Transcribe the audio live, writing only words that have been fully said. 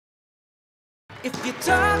If you're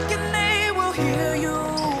talking, they will hear you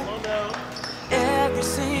every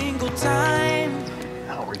single time.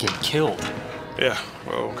 Oh, we're getting killed. Yeah,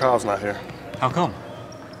 well, Kyle's not here. How come?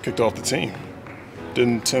 Kicked off the team.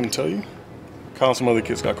 Didn't Tim tell you? Kyle and some other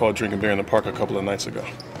kids got caught drinking beer in the park a couple of nights ago.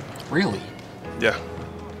 Really? Yeah,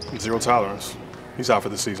 0 tolerance. He's out for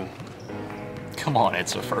the season. Come on,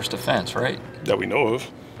 it's a first offense, right? That we know of.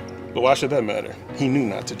 But why should that matter? He knew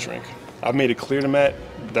not to drink. I've made it clear to Matt,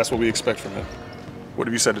 that's what we expect from him. What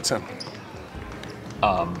have you said to Tim?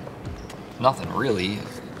 Nothing really.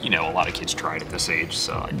 You know, a lot of kids try it at this age,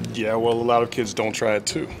 so... Yeah, well, a lot of kids don't try it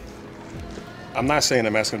too. I'm not saying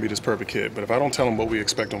that Matt's gonna be this perfect kid, but if I don't tell him what we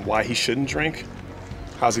expect and why he shouldn't drink,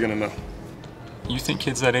 how's he gonna know? You think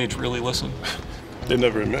kids that age really listen? They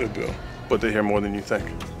never admit it, Bill, but they hear more than you think.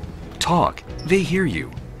 Talk. They hear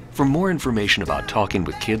you. For more information about talking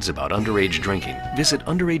with kids about underage drinking, visit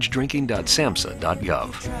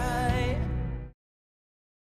underagedrinking.samhsa.gov.